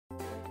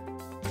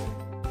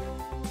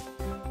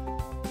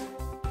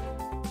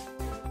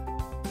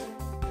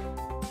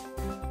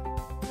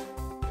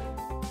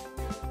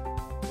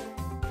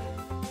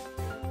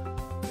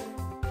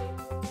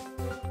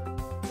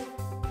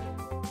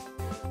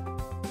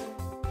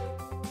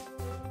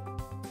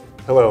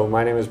Hello,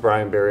 my name is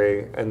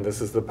Biery, and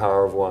this is The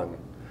Power of One.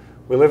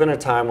 We live in a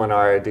time when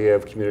our idea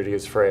of community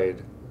is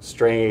frayed,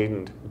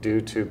 strained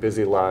due to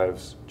busy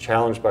lives,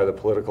 challenged by the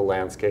political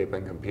landscape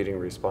and competing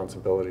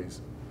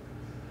responsibilities.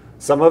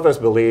 Some of us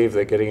believe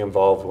that getting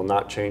involved will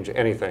not change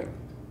anything,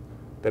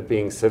 that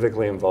being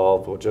civically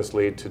involved will just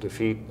lead to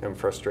defeat and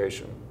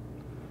frustration.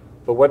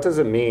 But what does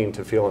it mean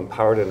to feel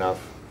empowered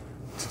enough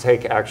to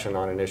take action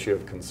on an issue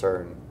of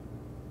concern,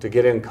 to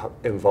get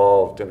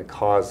involved in a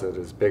cause that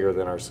is bigger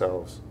than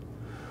ourselves?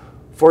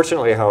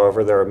 Fortunately,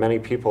 however, there are many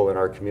people in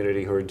our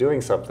community who are doing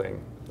something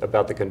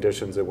about the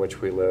conditions in which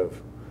we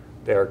live.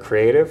 They are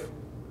creative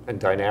and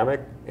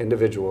dynamic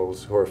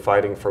individuals who are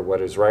fighting for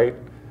what is right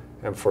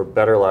and for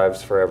better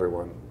lives for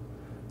everyone.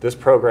 This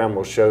program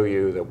will show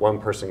you that one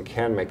person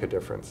can make a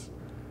difference,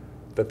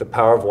 that the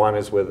power of one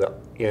is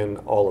within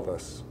all of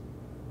us.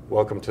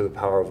 Welcome to the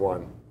Power of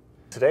One.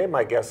 Today,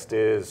 my guest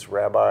is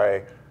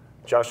Rabbi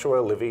Joshua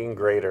Levine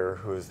Grater,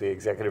 who is the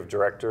Executive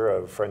Director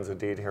of Friends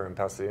Indeed here in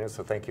Pasadena.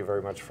 So thank you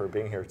very much for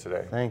being here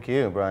today. Thank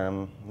you, Brian.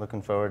 I'm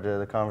looking forward to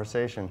the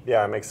conversation.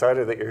 Yeah, I'm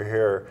excited that you're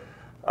here.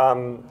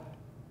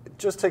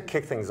 Just to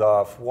kick things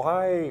off,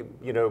 why,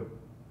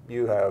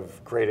 you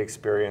have great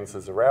experience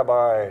as a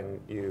rabbi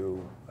and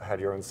you had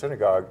your own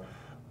synagogue,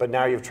 but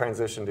now you've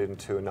transitioned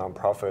into a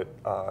nonprofit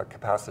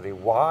capacity.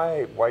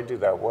 Why do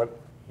that? What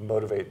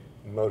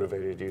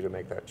motivated you to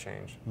make that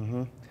change?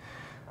 Mm-hmm.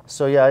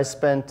 So yeah, I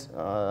spent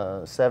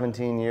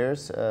 17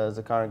 years as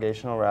a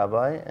congregational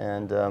rabbi,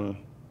 and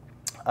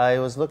I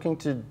was looking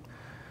to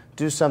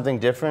do something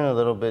different, a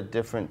little bit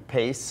different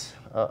pace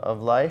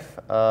of life,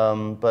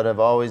 but I've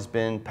always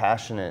been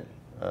passionate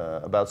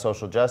about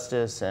social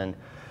justice and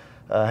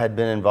had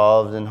been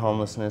involved in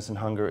homelessness and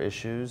hunger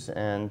issues,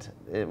 and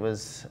it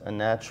was a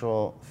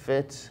natural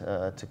fit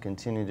to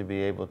continue to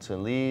be able to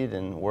lead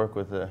and work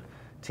with a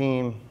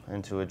team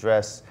and to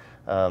address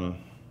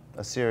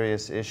a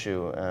serious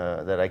issue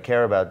that I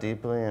care about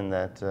deeply, and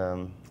that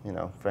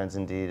Friends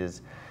Indeed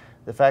is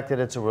the fact that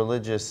it's a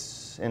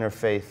religious,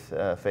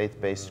 interfaith,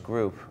 faith-based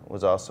group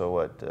was also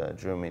what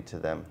drew me to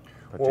them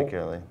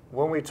particularly.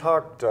 Well, when we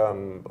talked a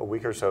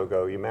week or so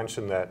ago, you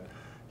mentioned that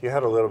you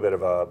had a little bit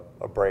of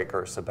a break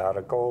or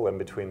sabbatical in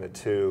between the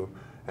two,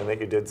 and that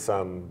you did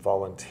some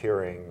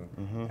volunteering,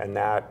 and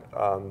that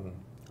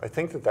I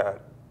think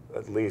that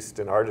at least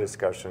in our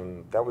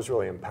discussion, that was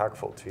really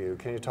impactful to you.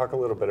 Can you talk a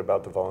little bit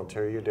about the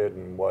volunteer you did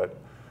and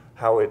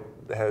how it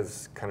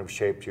has kind of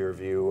shaped your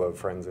view of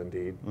Friends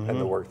Indeed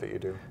and the work that you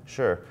do?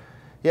 Sure.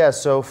 Yeah,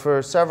 so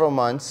for several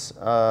months,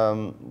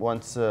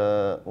 once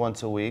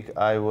a week,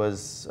 I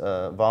was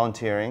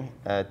volunteering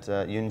at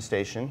Union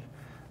Station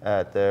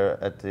at the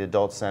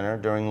Adult Center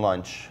during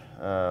lunch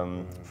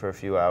for a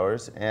few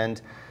hours,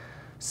 and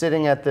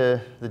sitting at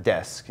the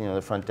desk, the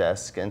front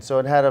desk. And so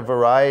it had a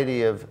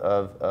variety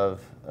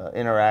of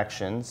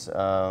interactions,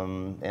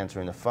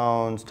 answering the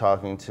phones,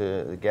 talking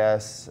to the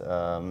guests,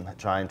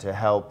 trying to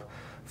help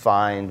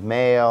find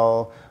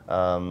mail.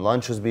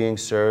 Lunch was being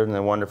served, and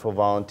the wonderful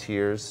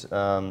volunteers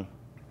serving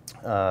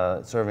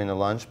the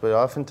lunch, but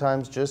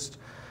oftentimes just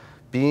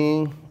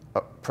being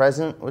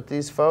present with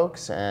these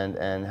folks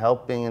and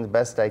helping in the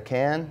best I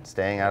can,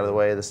 staying out of the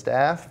way of the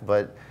staff,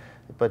 but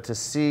to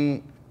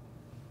see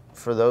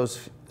for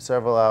those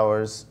several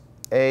hours,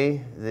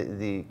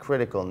 the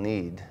critical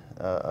need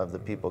of the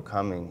people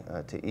coming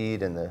to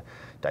eat, and the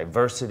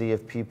diversity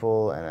of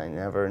people. And I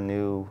never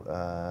knew,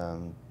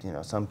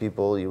 some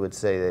people you would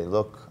say they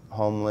look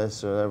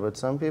homeless or whatever, but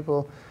some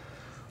people,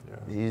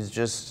 he's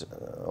just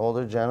an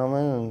older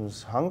gentleman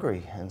who's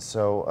hungry. And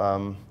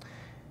so,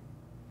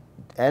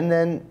 and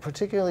then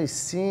particularly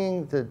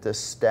seeing the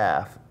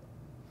staff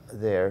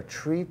there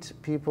treat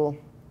people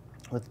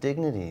with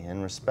dignity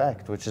and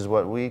respect, which is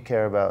what we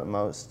care about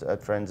most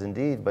at Friends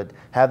Indeed, but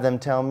have them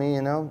tell me,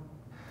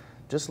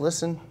 just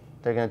listen.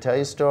 They're going to tell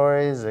you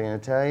stories, they're going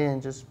to tell you,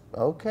 and just,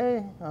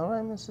 okay, all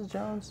right, Mrs.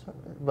 Jones.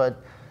 But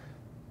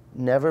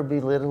never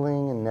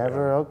belittling and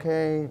never,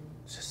 okay,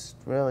 just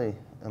really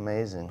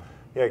amazing.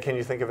 Yeah, can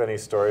you think of any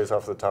stories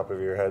off the top of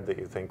your head that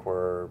you think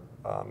were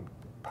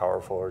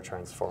powerful or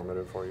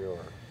transformative for you? Or?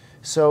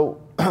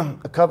 So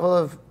a couple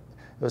of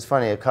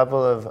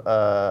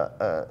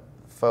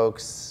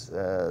folks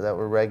that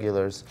were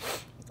regulars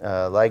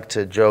like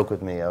to joke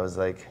with me. I was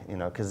like,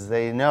 because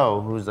they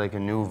know who's like a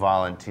new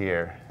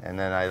volunteer. And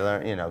then I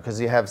learned,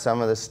 because you have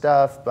some of the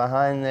stuff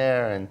behind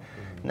there, and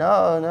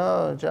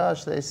no,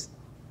 Josh, they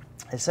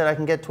said I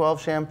can get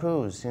 12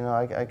 shampoos.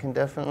 I can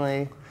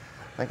definitely,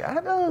 it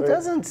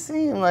doesn't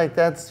seem like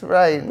that's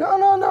right.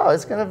 No,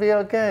 it's going to be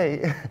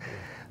okay.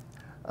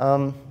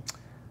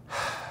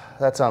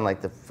 That's on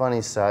like the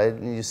funny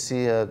side. You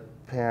see a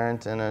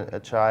parent and a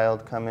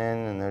child come in,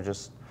 and they're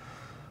just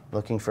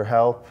looking for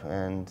help,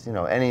 and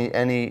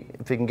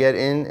if you can get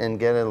in and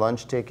get a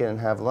lunch ticket and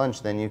have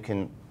lunch, then you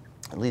can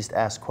at least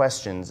ask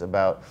questions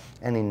about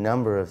any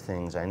number of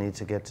things. I need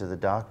to get to the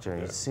doctor.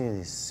 You see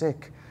these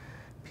sick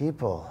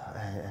people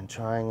and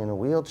trying in a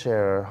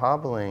wheelchair or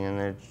hobbling, and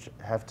they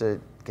have to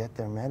get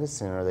their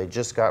medicine, or they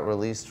just got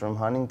released from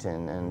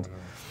Huntington, and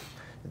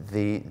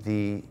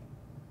the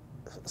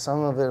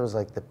some of it was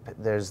like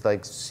there's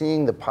like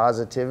seeing the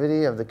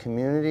positivity of the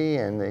community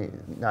and the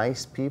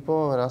nice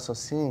people, but also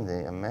seeing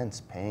the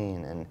immense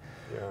pain and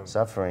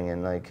suffering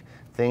and like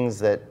things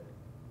that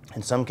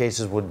in some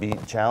cases would be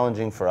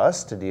challenging for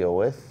us to deal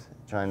with,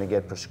 trying to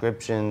get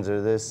prescriptions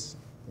or this.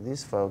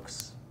 These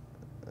folks,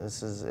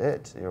 this is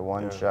it. You're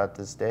one shot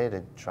this day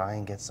to try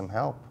and get some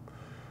help.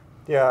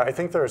 Yeah, I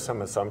think there are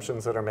some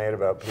assumptions that are made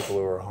about people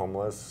who are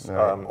homeless,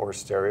 or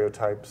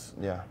stereotypes.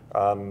 Yeah.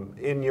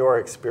 In your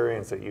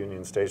experience at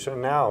Union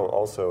Station, now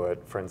also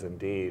at Friends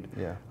Indeed,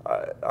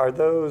 are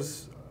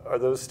those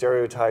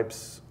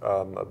stereotypes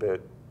a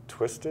bit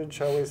twisted,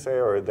 shall we say,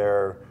 or are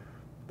there?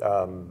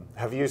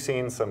 Have you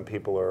seen some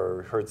people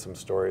or heard some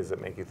stories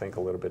that make you think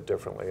a little bit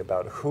differently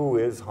about who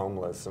is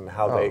homeless and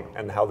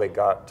how they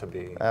got to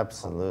be?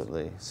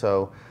 Absolutely. Homeless?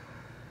 So,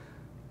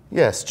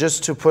 yes,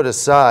 just to put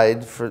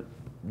aside for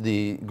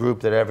the group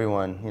that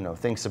everyone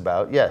thinks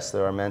about, yes,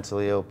 there are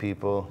mentally ill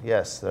people.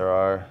 Yes, there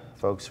are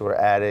folks who are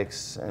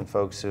addicts and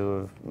folks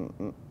who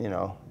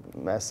have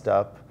messed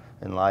up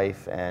in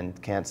life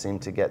and can't seem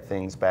to get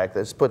things back.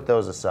 Let's put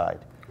those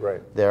aside.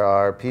 Right. There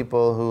are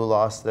people who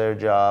lost their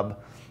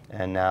job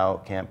and now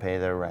can't pay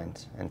their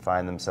rent and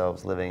find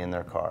themselves living in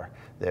their car.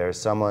 There's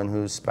someone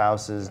whose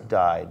spouse has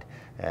died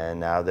and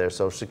now their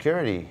Social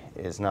Security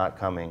is not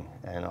coming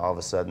and all of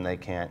a sudden they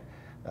can't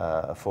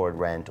afford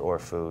rent or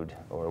food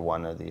or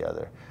one or the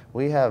other.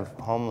 We have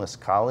homeless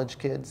college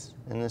kids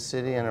in the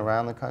city and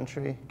around the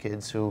country,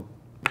 kids who,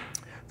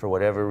 for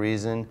whatever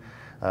reason,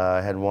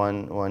 had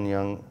one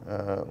young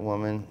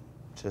woman,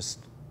 just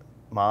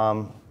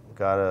mom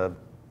got a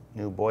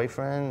new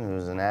boyfriend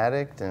who's an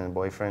addict, and the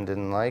boyfriend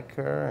didn't like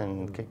her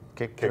and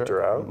kicked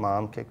her out.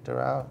 Mom kicked her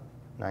out,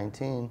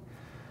 19.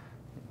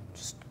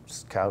 Just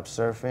couch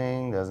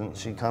surfing,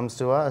 she comes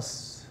to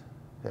us.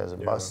 She has a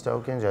bus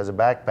token, she has a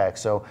backpack.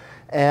 So,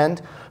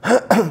 and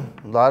a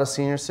lot of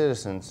senior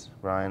citizens,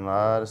 Brian, a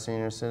lot of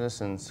senior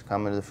citizens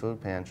coming to the food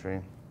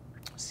pantry.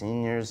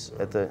 Seniors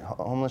at the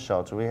homeless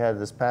shelter. We had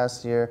this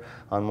past year,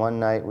 on one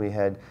night, we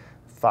had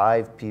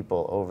 5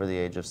 people over the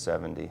age of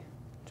 70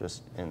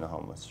 just in the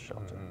homeless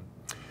shelter.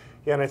 Mm-hmm.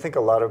 Yeah, and I think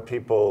a lot of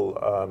people,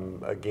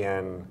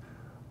 again,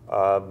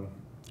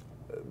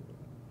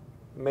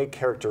 make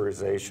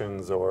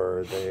characterizations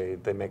or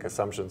they make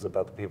assumptions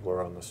about the people who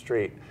are on the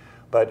street.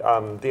 But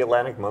the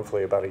Atlantic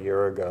Monthly about a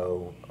year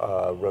ago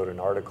wrote an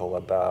article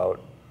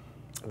about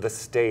the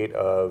state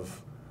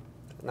of,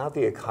 not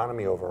the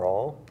economy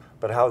overall,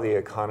 but how the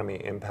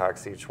economy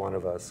impacts each one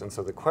of us. And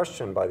so the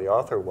question by the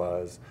author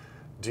was,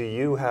 do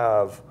you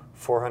have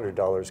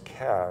 $400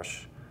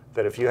 cash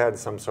that if you had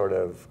some sort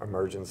of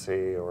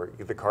emergency or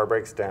the car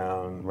breaks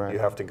down, you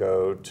have to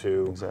go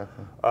to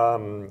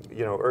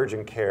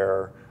urgent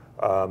care,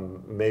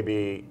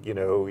 maybe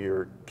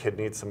your kid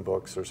needs some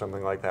books or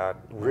something like that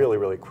really,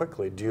 really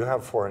quickly. Do you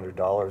have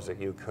 $400 that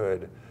you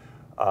could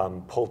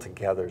pull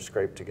together,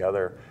 scrape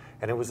together?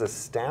 And it was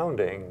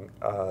astounding,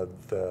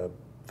 the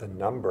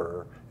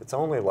number. It's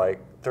only like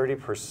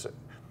 30%.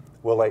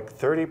 Well, like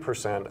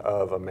 30%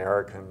 of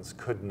Americans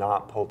could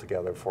not pull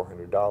together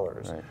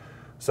 $400. Right.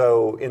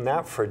 So in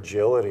that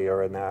fragility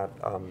or in that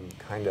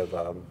kind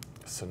of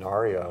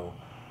scenario,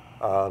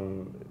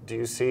 do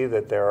you see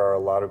that there are a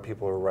lot of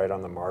people who are right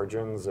on the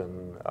margins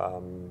and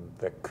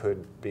that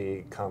could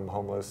become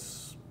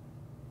homeless,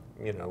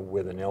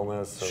 with an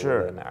illness or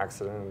with an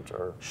accident?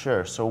 Or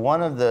Sure. So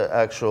one of the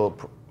actual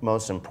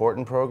most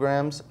important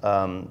programs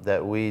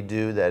that we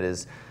do that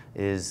is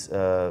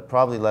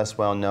probably less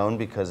well known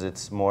because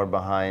it's more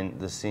behind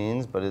the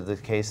scenes, but it's the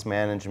case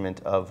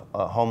management of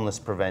homeless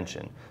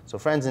prevention. So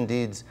Friends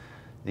Indeed's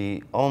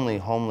the only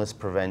homeless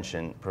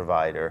prevention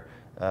provider,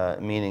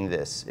 meaning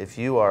this: if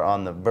you are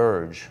on the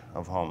verge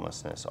of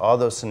homelessness, all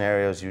those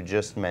scenarios you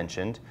just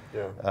mentioned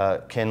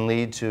can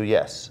lead to,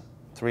 yes,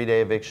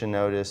 3-day eviction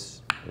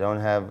notice, you don't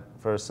have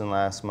first and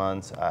last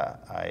months,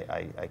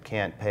 I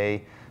can't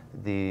pay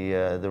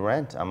the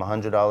rent, I'm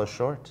 $100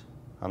 short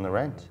on the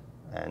rent.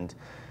 And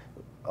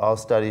all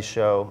studies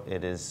show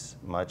it is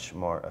much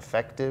more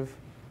effective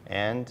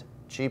and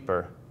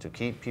cheaper to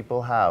keep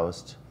people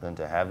housed than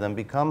to have them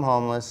become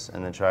homeless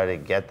and then try to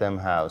get them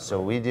housed. So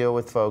we deal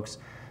with folks,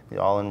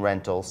 all in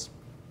rentals,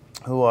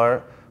 who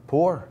are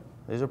poor.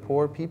 These are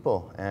poor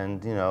people,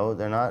 and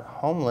they're not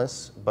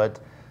homeless, but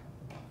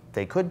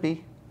they could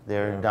be.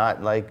 They're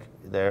not like,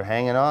 they're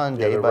hanging on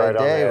day by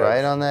day,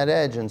 right on that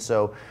edge. And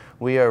so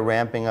we are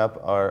ramping up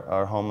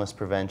our homeless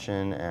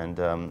prevention, and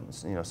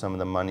some of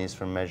the monies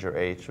from Measure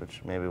H,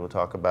 which maybe we'll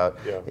talk about,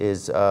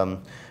 is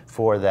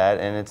for that.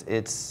 And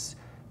it's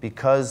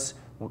because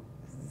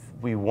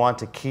we want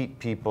to keep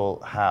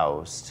people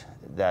housed.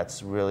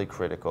 That's really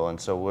critical. And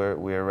so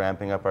we're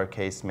ramping up our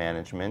case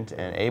management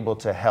and able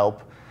to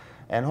help,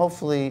 and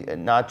hopefully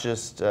not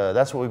just,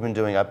 that's what we've been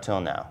doing up till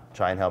now,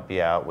 try and help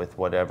you out with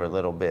whatever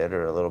little bit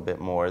or a little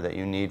bit more that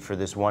you need for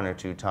this 1 or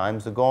 2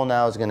 times. The goal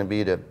now is going to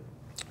be to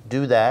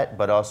do that,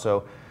 but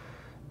also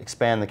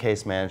expand the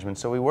case management.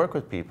 So we work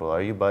with people.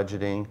 Are you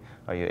budgeting?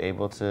 Are you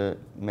able to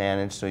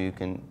manage so you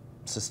can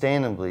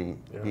sustainably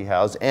be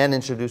housed, and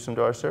introduce them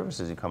to our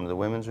services. You come to the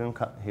women's room,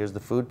 here's the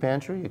food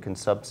pantry, you can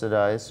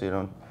subsidize,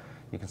 so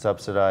you can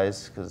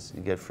subsidize because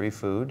you get free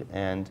food,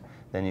 and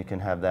then you can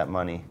have that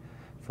money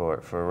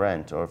for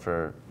rent or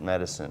for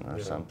medicine or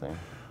something.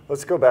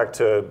 Let's go back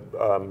to,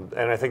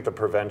 and I think the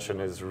prevention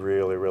is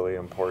really, really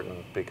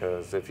important,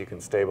 because if you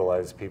can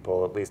stabilize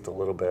people at least a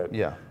little bit,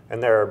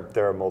 and there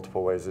are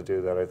multiple ways to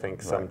do that. I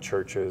think some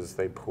churches,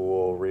 they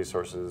pool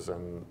resources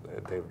and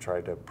they've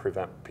tried to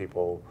prevent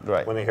people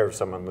when they hear of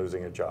someone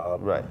losing a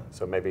job.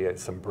 So maybe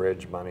it's some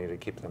bridge money to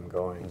keep them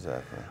going.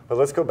 Exactly. But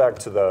let's go back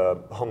to the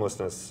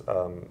homelessness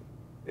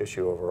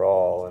issue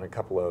overall in a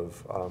couple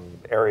of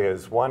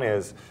areas. One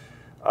is,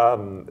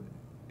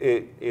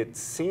 it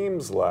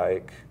seems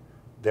like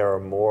there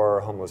are more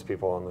homeless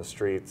people on the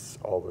streets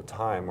all the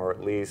time, or at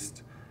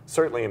least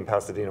certainly in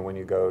Pasadena when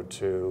you go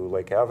to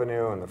Lake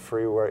Avenue and the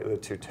freeway, the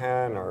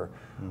 210, or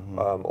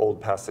Old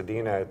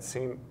Pasadena, it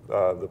seems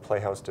the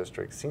Playhouse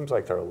District, seems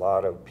like there are a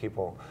lot of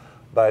people.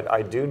 But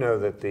I do know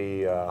that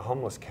the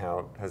homeless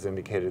count has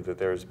indicated that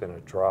there's been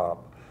a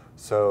drop.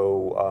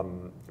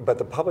 So, but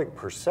the public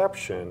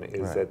perception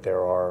is that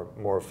there are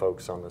more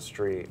folks on the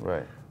street.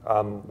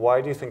 Why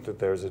do you think that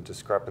there's a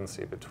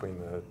discrepancy between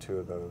the two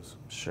of those?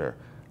 Sure.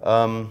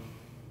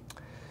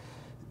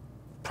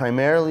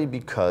 Primarily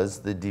because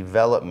the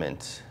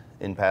development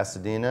in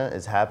Pasadena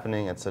is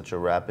happening at such a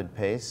rapid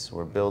pace.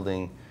 We're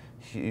building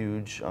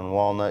huge, on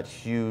Walnut,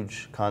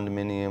 huge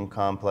condominium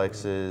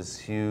complexes,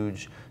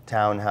 huge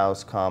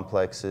townhouse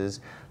complexes.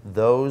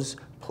 Those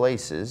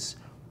places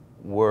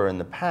were in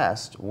the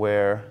past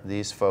where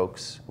these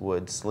folks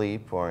would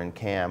sleep or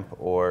encamp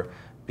or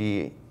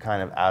be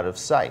kind of out of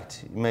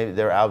sight. Maybe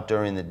they're out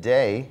during the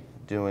day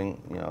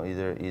doing,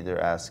 either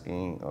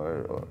asking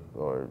or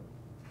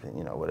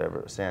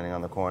whatever, standing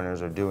on the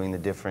corners or doing the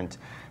different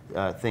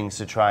things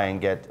to try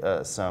and get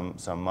some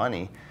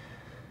money.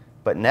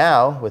 But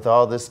now, with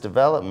all this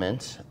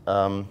development,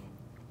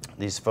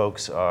 these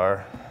folks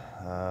are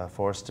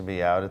forced to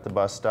be out at the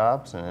bus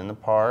stops and in the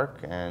park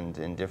and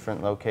in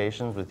different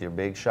locations with your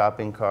big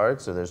shopping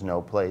carts, so there's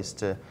no place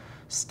to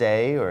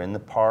stay, or in the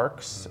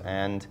parks.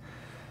 And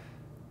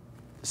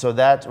so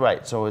that's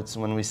right. So it's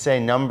when we say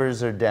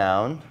numbers are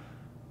down,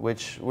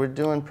 which we're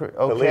doing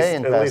okay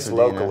in Pasadena. At least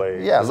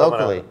locally. Yeah,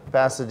 locally,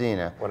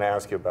 Pasadena. I want to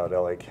ask you about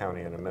LA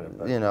County in a minute.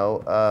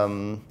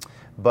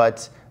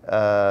 But,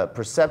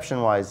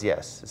 perception-wise,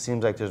 yes, it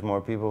seems like there's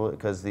more people,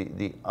 because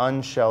the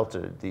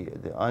unsheltered,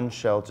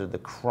 the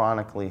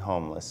chronically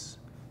homeless,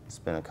 it's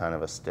been a kind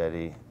of a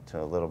steady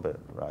to a little bit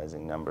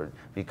rising number.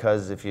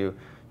 Because if you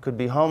could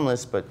be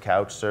homeless but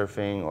couch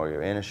surfing, or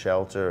you're in a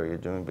shelter, or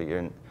but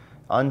you're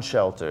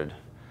unsheltered,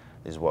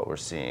 is what we're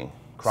seeing.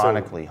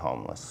 Chronically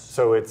homeless.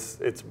 So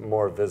it's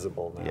more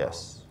visible now.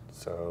 Yes.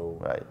 So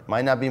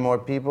might not be more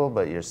people,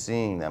 but you're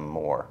seeing them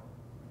more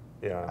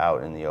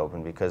out in the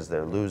open, because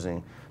they're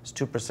losing. It's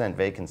 2%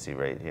 vacancy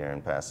rate here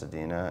in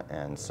Pasadena,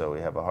 and so we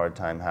have a hard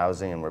time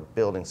housing, and we're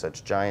building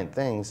such giant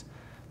things,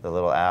 the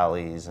little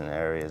alleys and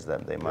areas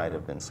that they might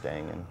have been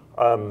staying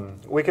in.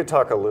 We could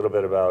talk a little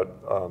bit about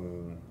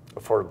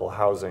affordable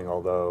housing,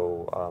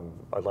 although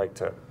I'd like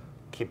to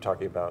keep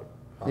talking about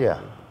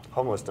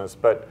homelessness.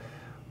 But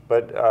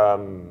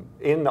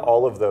in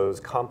all of those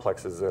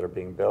complexes that are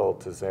being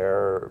built, is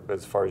there,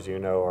 as far as you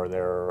know, are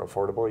there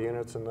affordable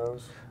units in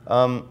those?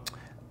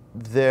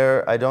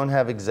 I don't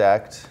have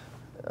exact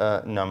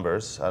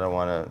numbers. I don't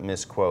want to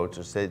misquote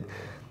or say,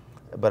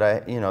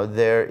 but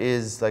there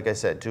is, like I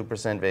said,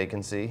 2%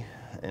 vacancy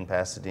in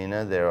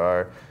Pasadena. There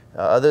are,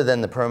 other than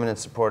the permanent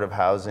supportive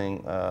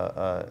housing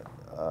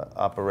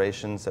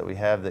operations that we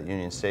have that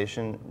Union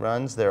Station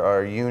runs, there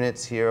are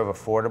units here of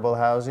affordable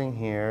housing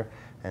here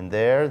and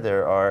there.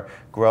 There are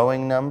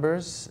growing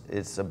numbers.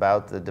 It's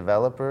about the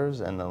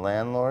developers and the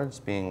landlords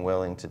being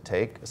willing to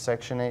take a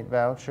Section 8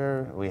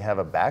 voucher. We have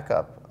a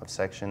backup of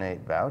Section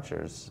 8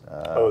 vouchers.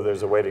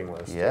 There's a waiting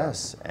list.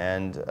 Yes,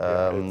 and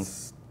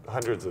it's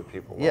hundreds of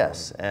people.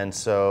 Yes, and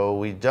so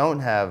we don't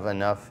have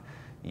enough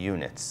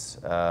units,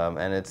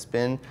 and it's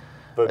been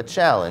a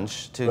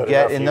challenge to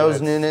get in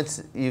those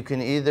units. You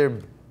can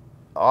either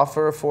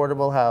offer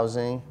affordable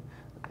housing.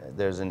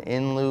 There's an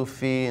in lieu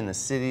fee in the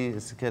city.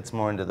 This gets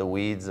more into the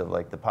weeds of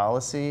like the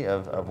policy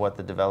of what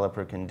the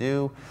developer can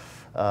do.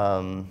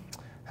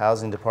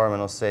 Housing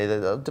department will say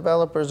that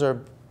developers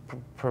are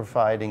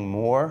providing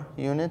more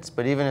units,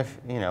 but even if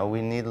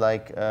we need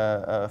like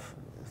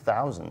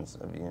thousands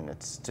of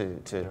units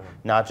to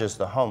not just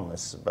the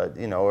homeless, but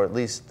or at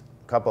least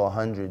a couple of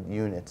hundred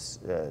units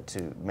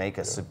to make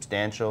a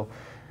substantial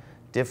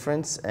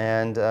difference.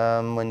 And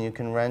when you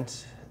can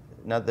rent.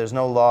 Now, there's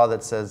no law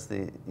that says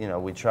the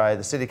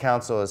city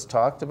council has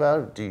talked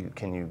about,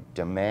 can you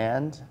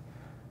demand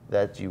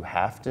that you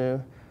have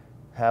to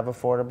have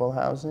affordable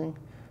housing?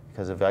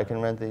 Because if I can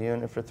rent the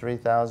unit for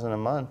 $3,000 a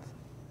month,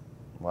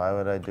 why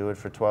would I do it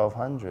for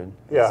 $1,200?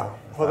 Yeah,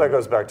 well, that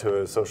goes back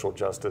to a social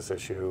justice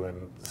issue,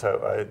 and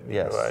so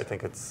I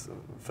think it's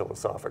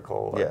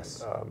philosophical.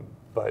 Yes.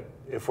 But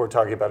if we're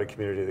talking about a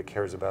community that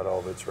cares about all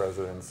of its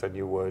residents, then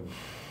you would,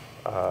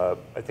 I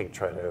think,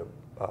 try to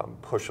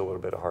push a little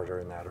bit harder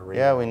in that arena.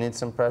 Yeah, we need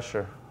some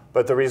pressure.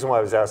 But the reason why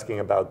I was asking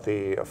about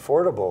the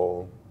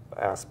affordable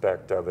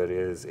aspect of it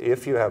is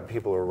if you have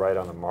people who are right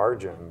on the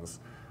margins,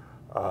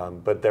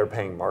 but they're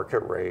paying market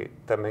rate,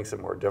 that makes it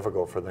more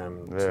difficult for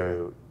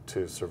them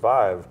to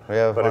survive. We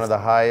have one of the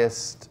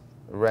highest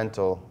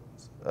rental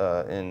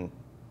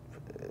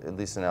at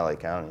least in LA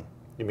County.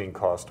 You mean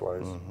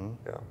cost-wise? Mm-hmm.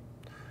 Yeah.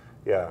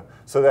 Yeah.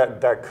 So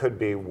that could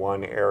be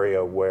one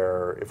area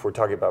where, if we're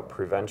talking about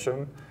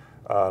prevention,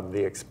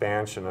 the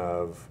expansion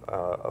of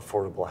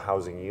affordable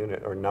housing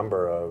unit or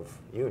number of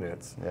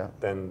units,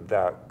 then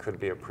that could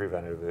be a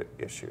preventative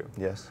issue.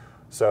 Yes.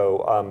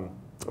 So,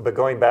 but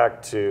going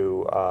back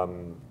to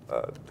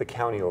the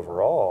county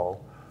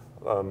overall,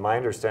 my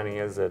understanding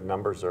is that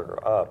numbers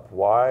are up.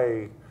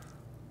 Why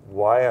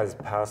has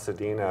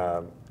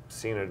Pasadena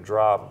seen a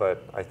drop?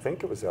 But I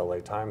think it was LA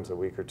Times a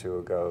week or two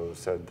ago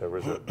said there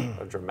was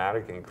a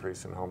dramatic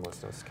increase in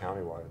homelessness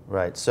countywide.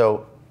 Right.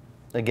 So,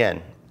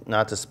 again,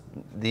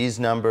 these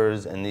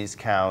numbers and these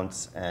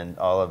counts and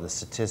all of the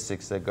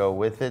statistics that go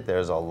with it,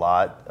 there's a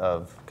lot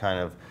of kind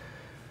of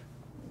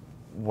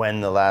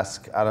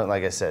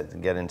like I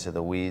said, get into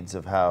the weeds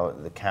of how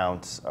the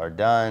counts are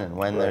done and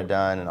when they're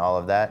done and all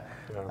of that.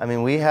 Yeah. I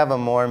mean, we have a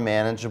more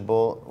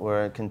manageable,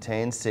 we're a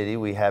contained city.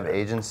 We have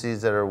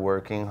agencies that are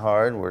working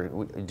hard.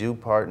 We do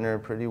partner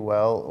pretty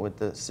well with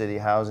the city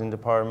housing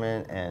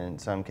department and in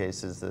some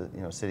cases the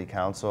city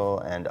council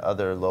and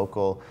other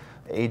local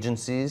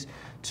agencies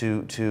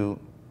to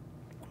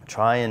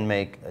try and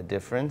make a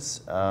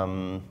difference.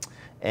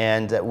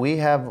 And we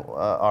have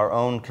our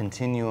own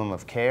continuum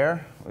of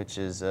care, which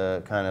is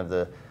kind of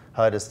the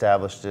HUD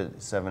established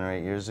it 7 or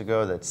 8 years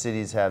ago, that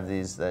cities have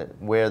these,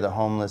 where the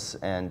homeless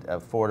and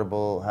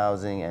affordable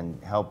housing and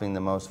helping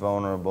the most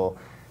vulnerable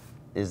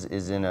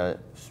is in a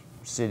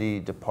city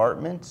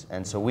department.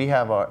 And so we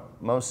have our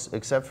most,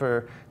 except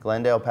for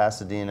Glendale,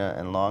 Pasadena,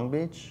 and Long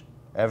Beach,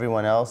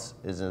 everyone else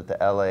is at the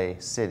LA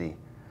city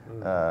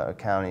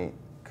county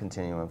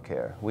continuum of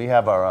care. We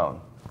have our own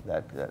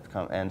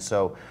and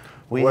so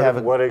we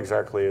have what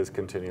exactly is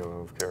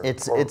continuum of care?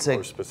 It's a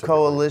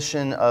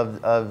coalition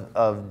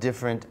of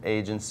different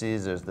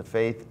agencies. There's the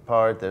faith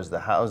part, there's the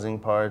housing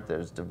part,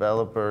 there's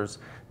developers,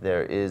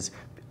 there is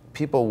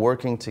people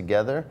working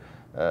together,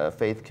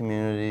 faith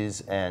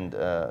communities and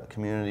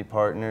community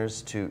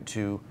partners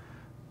to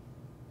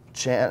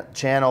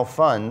channel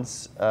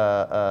funds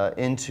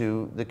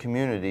into the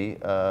community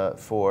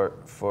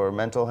for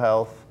mental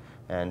health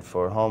and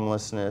for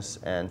homelessness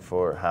and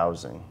for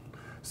housing.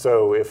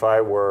 So if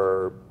I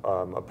were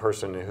a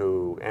person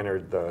who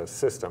entered the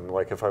system,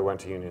 like if I went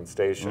to Union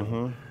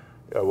Station,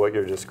 what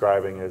you're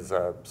describing is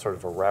sort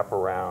of a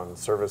wraparound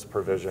service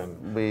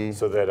provision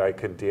so that I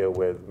could deal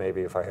with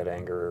maybe if I had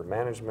anger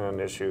management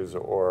issues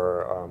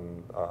or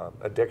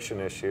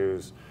addiction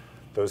issues,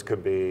 those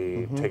could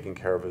be taken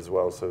care of as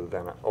well, so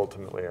then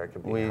ultimately I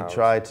could be housed.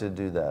 Try to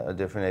do that.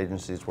 Different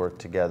agencies work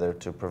together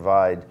to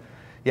provide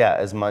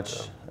as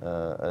much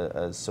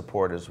as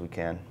support as we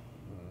can.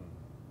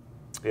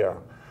 Yeah,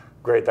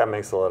 great, that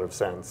makes a lot of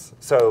sense.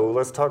 So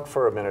let's talk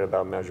for a minute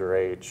about Measure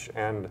H,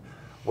 and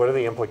what are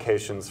the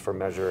implications for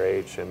Measure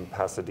H in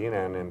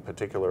Pasadena and in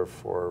particular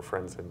for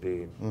Friends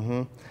Indeed?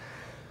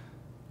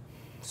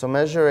 So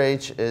Measure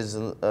H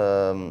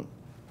can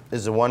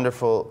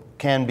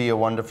be a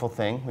wonderful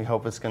thing. We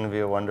hope it's going to be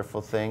a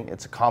wonderful thing.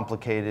 It's a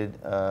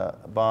complicated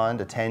bond,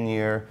 a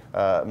 10-year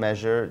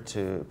measure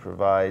to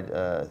provide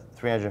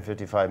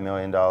 $355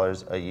 million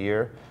a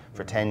year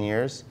for 10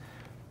 years.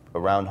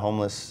 Around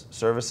homeless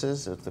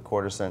services. It's the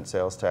quarter-cent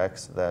sales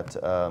tax that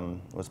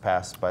was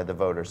passed by the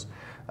voters.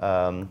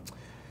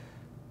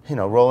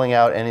 Rolling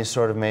out any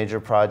sort of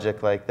major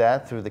project like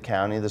that through the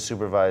county,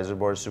 the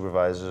board of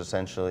supervisors are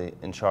essentially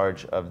in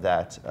charge of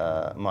that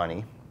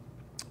money,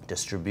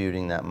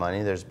 distributing that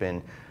money. There's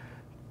been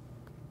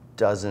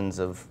dozens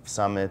of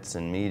summits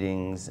and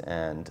meetings,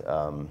 and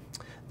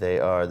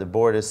the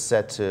board is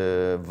set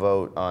to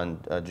vote on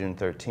June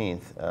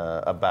 13th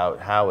about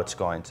how it's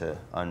going to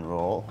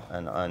unroll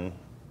and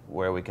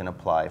where we can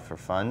apply for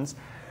funds.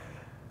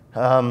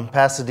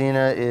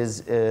 Pasadena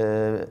is,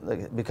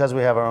 because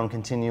we have our own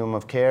continuum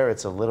of care,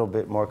 it's a little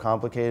bit more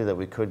complicated that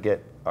we could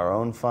get our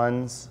own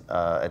funds.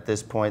 At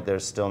this point,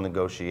 there's still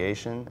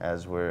negotiation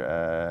as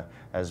we're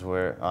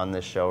on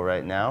this show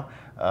right now.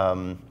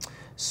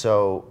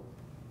 So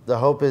the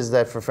hope is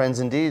that for Friends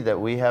Indeed that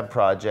we have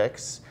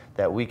projects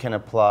that we can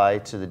apply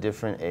to the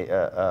different,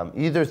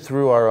 either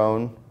through our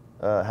own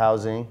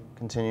housing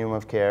continuum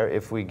of care,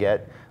 if we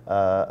get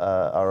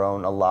our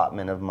own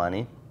allotment of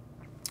money.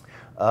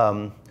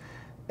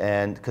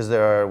 And because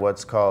there are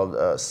what's called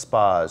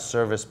SPAs,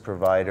 service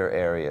provider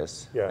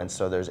areas. And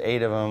so there's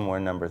 8 of them, we're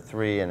number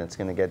 3, and it's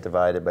going to get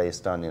divided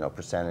based on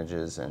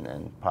percentages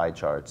and pie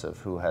charts of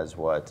who has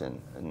what and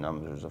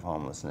numbers of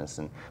homelessness.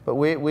 But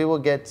we will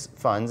get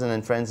funds, and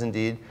then Friends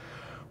Indeed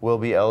will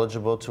be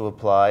eligible to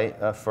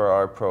apply for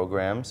our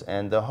programs,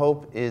 and the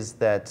hope is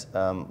that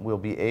we'll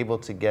be able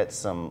to get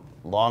some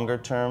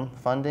longer-term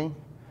funding.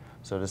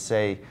 So to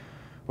say,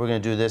 we're going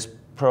to do this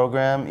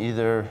program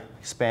either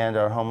expand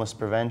our homeless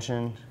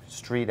prevention,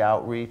 street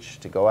outreach,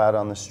 to go out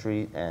on the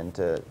street and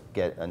to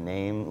get a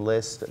name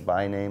list,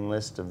 by name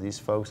list of these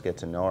folks, get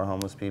to know our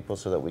homeless people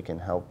so that we can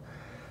help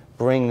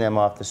bring them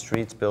off the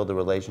streets, build the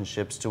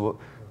relationships, to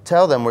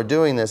tell them we're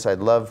doing this. I'd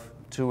love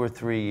 2 or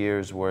 3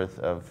 years worth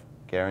of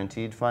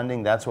guaranteed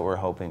funding. That's what we're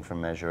hoping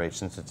from Measure H,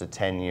 since it's a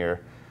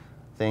 10-year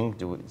thing.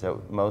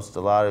 A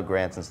lot of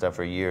grants and stuff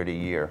are year to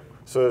year.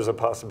 So there's a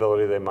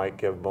possibility they might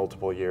give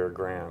multiple year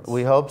grants.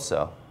 We hope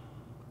so.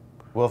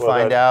 We'll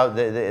find out.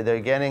 They're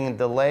getting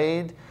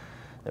delayed.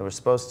 They were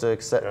supposed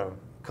to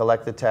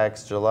collect the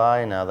tax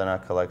July. Now they're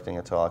not collecting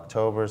until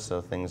October,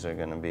 so things are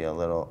going to be a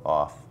little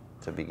off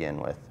to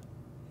begin with.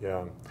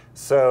 Yeah.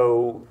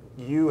 So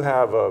you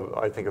have,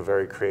 I think, a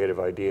very creative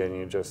idea, and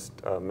you just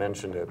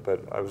mentioned it,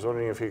 but I was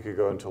wondering if you could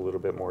go into a little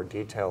bit more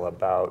detail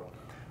about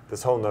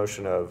this whole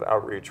notion of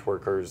outreach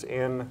workers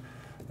in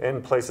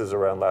places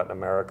around Latin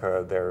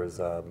America. There's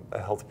a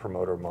health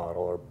promoter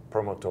model, or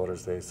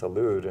promotores de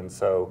salud, and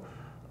so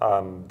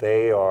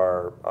they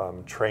are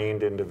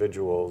trained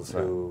individuals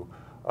who,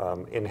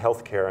 in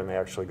healthcare, and they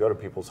actually go to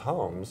people's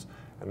homes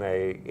and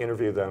they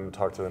interview them,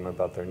 talk to them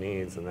about their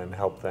needs, and then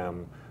help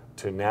them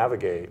to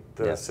navigate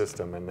the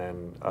system, and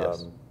then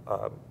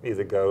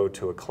either go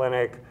to a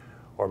clinic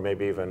or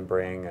maybe even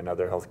bring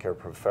another healthcare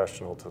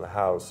professional to the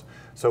house.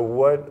 So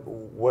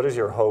what is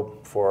your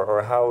hope for,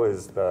 or how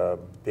is the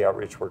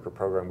outreach worker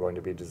program going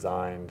to be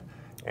designed,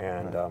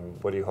 and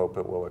what do you hope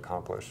it will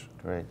accomplish?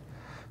 Great.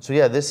 So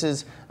yeah, this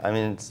is, I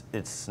mean,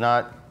 it's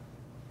not,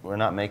 we're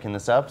not making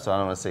this up, so I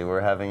don't want to say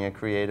we're having a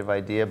creative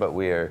idea, but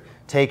we're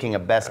taking a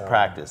best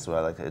practice.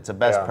 Well, it's a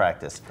best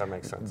practice. That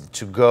makes sense.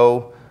 To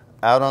go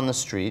out on the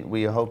street.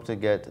 We hope to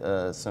get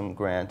some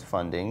grant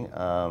funding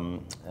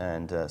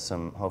and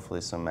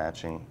hopefully some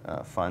matching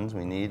funds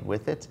we need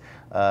with it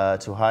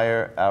to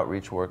hire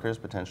outreach workers,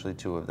 potentially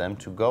 2 of them,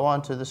 to go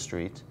onto the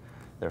street.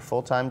 Their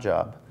full-time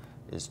job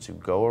is to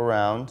go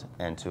around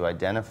and to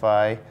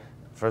identify,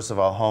 first of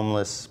all,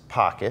 homeless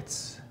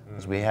pockets,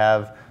 because we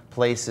have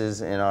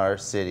places in our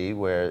city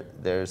where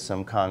there's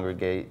some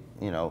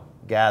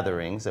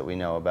gatherings that we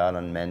know about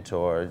on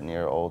Mentor,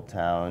 near Old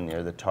Town,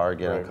 near the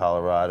Target in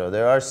Colorado.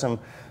 There are some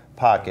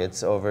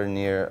pockets over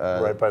near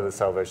right by the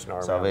Salvation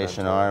Army.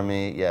 Salvation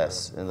Army,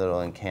 yes,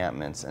 little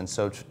encampments. And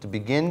so to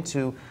begin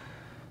to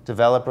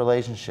develop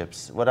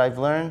relationships. What I've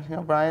learned,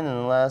 Brian, in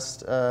the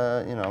last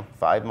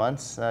 5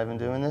 months that I've been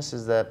doing this,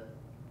 is that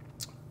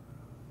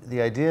the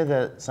idea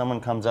that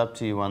someone comes up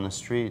to you on the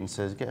street and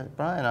says,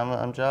 Brian,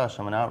 I'm Josh,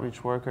 I'm an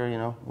outreach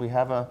worker, we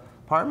have a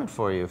apartment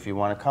for you if you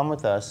want to come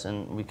with us,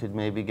 and we could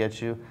maybe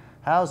get you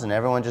housed. And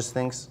everyone just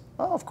thinks,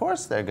 oh, of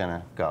course they're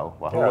going to go.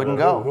 Well, who wouldn't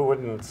go? Who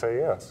wouldn't say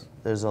yes?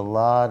 There's a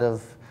lot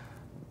of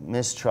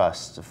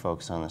mistrust of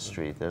folks on the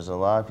street. There's a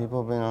lot of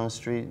people who have been on the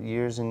street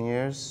years and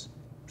years.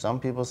 Some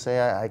people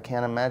say, I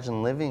can't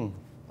imagine living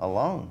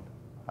alone.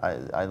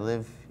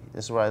 This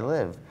is where I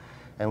live.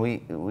 And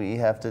we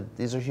have to,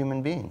 these are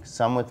human beings,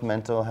 some with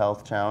mental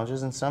health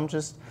challenges and some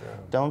just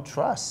don't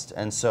trust.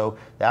 And so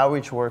the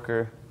outreach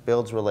worker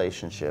builds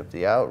relationship.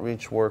 The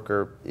outreach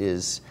worker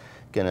is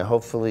going to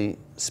hopefully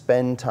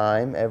spend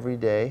time every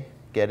day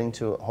getting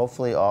to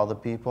hopefully all the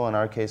people, in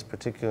our case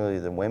particularly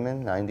the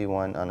women,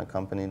 91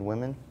 unaccompanied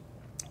women,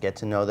 get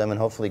to know them and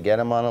hopefully get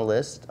them on a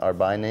list, our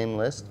by name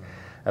list,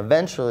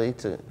 eventually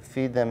to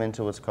feed them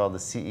into what's called the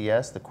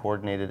CES, the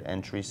Coordinated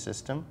Entry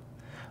System,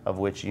 of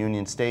which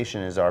Union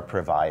Station is our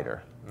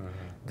provider.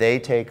 They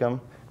take them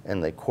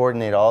and they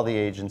coordinate all the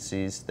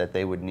agencies that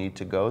they would need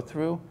to go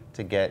through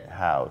to get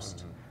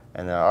housed.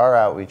 And then our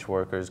outreach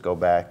workers go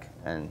back,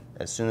 and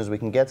as soon as we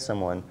can get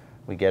someone,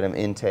 we get them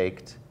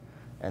intaked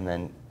and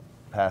then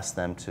pass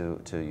them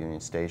to Union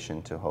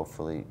Station to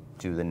hopefully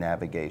do the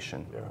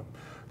navigation. Yeah,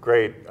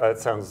 great. It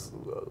sounds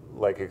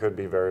like it could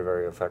be very,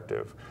 very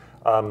effective.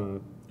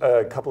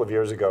 A couple of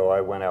years ago,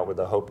 I went out with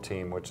the HOPE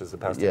team, which is the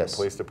Pasadena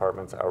Police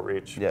Department's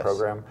outreach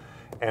program,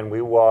 and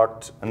we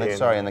walked. And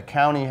the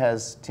county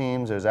has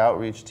teams. There's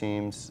outreach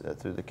teams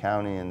through the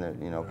county,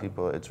 and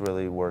people. It's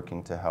really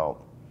working to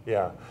help.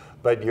 Yeah,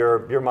 but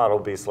your model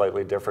will be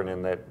slightly different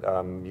in that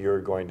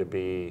you're going to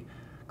be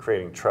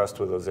creating trust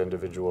with those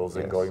individuals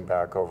and going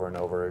back over and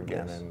over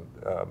again, and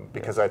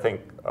because I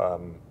think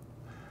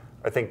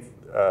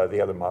the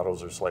other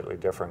models are slightly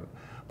different.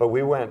 But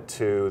we went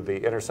to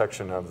the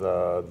intersection of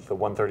the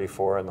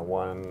 134 and the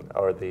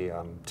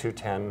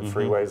 210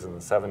 freeways and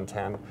the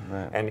 710,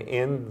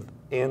 and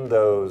in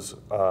those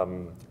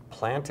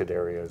planted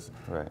areas,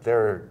 there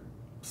are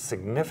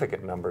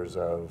significant numbers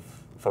of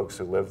folks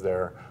who live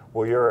there.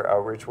 Will your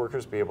outreach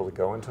workers be able to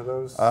go into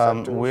those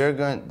sectors? We're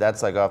going.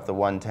 That's like off the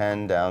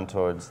 110 down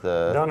towards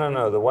the.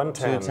 No. The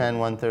 110. 210,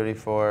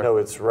 134. No,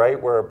 it's right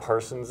where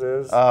Parsons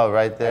is. Oh,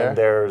 right there. And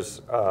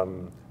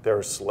there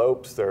are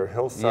slopes, there are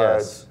hillsides.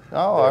 Yes.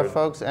 Oh, our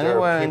folks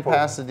anywhere in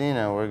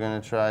Pasadena, we're going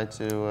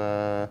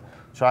to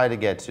try to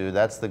get to.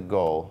 That's the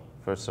goal.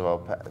 First of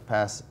all,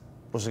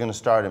 we're going to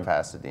start in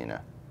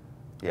Pasadena.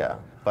 Yeah,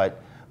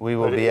 but we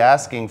will be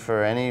asking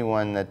for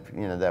anyone that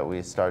that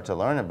we start to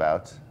learn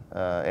about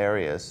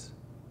areas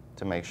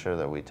to make sure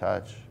that we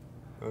touch.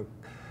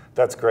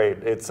 That's great.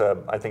 I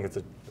think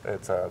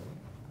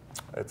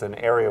it's an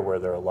area where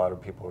there are a lot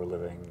of people who are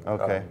living.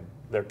 Okay.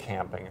 They're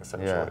camping,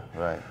 essentially. Yeah,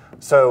 right.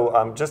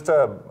 So just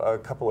a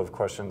couple of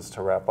questions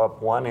to wrap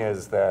up. One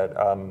is that,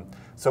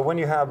 so when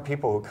you have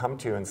people who come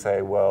to you and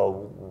say, well,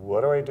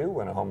 what do I do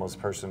when a homeless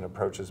person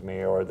approaches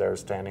me, or they're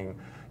standing,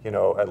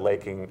 at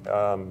Lake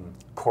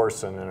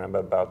Corson and I'm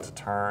about to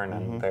turn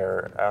and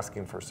they're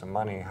asking for some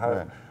money,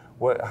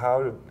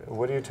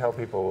 what do you tell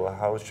people?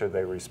 How should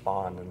they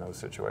respond in those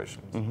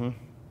situations?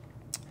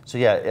 So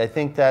yeah, I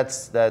think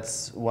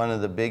that's one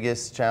of the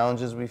biggest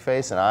challenges we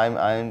face, and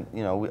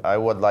I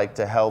would like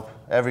to help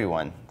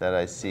everyone that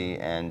I see,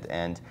 and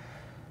a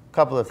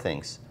couple of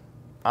things.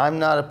 I'm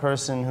not a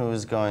person who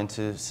is going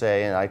to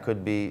say, and I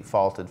could be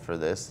faulted for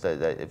this,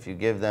 that if you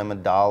give them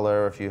 $1,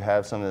 or if you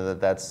have something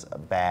that's a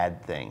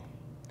bad thing,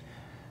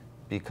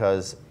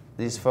 because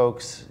these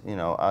folks,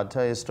 I'll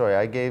tell you a story.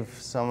 I gave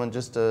someone,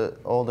 just an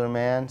older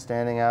man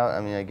standing out,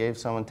 I gave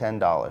someone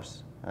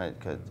 $10,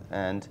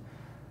 and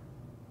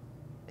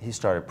he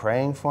started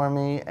praying for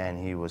me,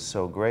 and he was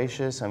so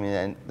gracious.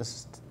 And this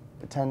is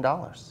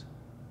 $10.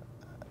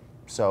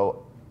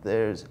 So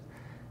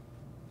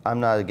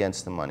I'm not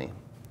against the money.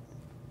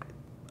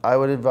 I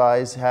would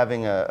advise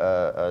having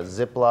a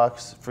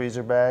Ziploc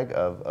freezer bag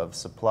of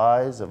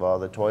supplies, of all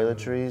the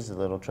toiletries, the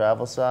little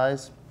travel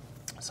size,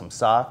 some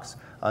socks,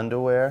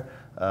 underwear,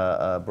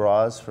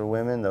 bras for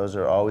women. Those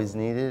are always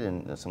needed,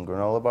 and some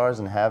granola bars,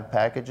 and have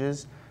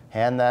packages.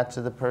 Hand that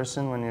to the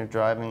person when you're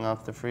driving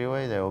off the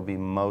freeway. They will be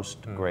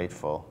most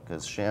grateful,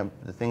 because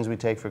the things we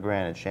take for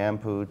granted,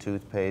 shampoo,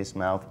 toothpaste,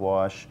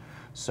 mouthwash,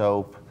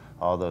 soap,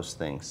 all those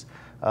things.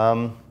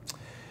 And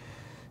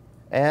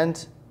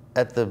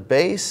at the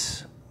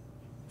base,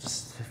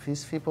 if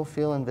these people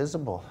feel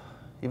invisible,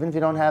 even if you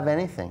don't have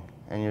anything,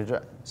 and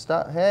you're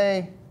stop,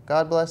 hey,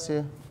 God bless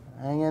you,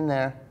 hang in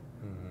there.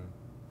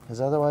 Because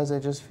otherwise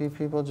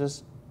people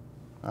just,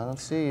 I don't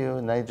see you,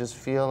 and they just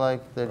feel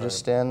like they're just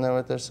standing there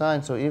with their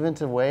sign. So even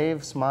to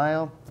wave,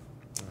 smile,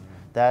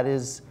 that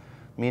is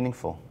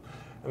meaningful.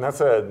 And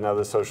that's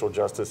another social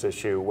justice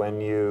issue.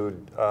 When you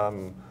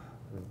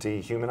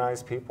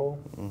dehumanize people,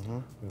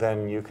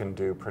 then you can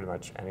do pretty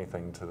much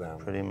anything to them.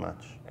 Pretty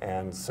much.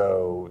 And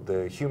so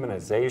the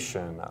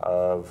humanization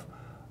of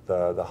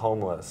the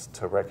homeless,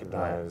 to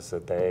recognize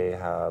that they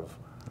have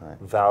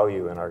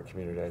value in our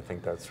community, I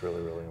think that's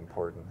really, really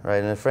important. Right,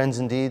 and at Friends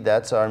Indeed,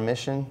 that's our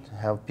mission, to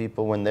have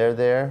people, when they're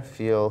there,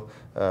 feel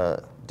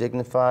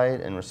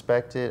dignified and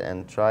respected,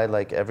 and try,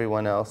 like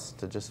everyone else,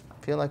 to just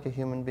feel like a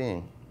human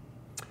being.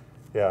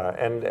 Yeah,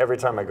 and every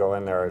time I go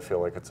in there, I feel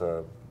like it's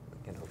a,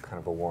 kind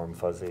of a warm,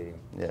 fuzzy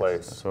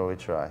place. That's what we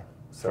try,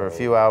 for a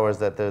few hours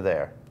that they're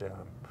there. Yeah.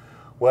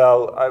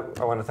 Well, I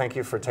want to thank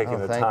you for taking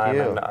the time,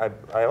 you. and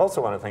I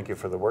also want to thank you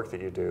for the work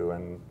that you do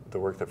and the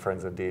work that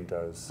Friends Indeed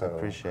does. So, I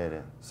appreciate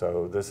it.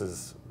 So this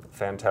is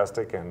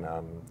fantastic, and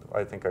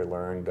I think I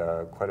learned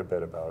quite a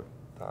bit about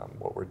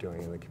what we're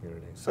doing in the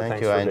community. So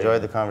thank you. I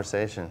enjoyed the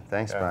conversation.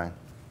 Thanks, Brian.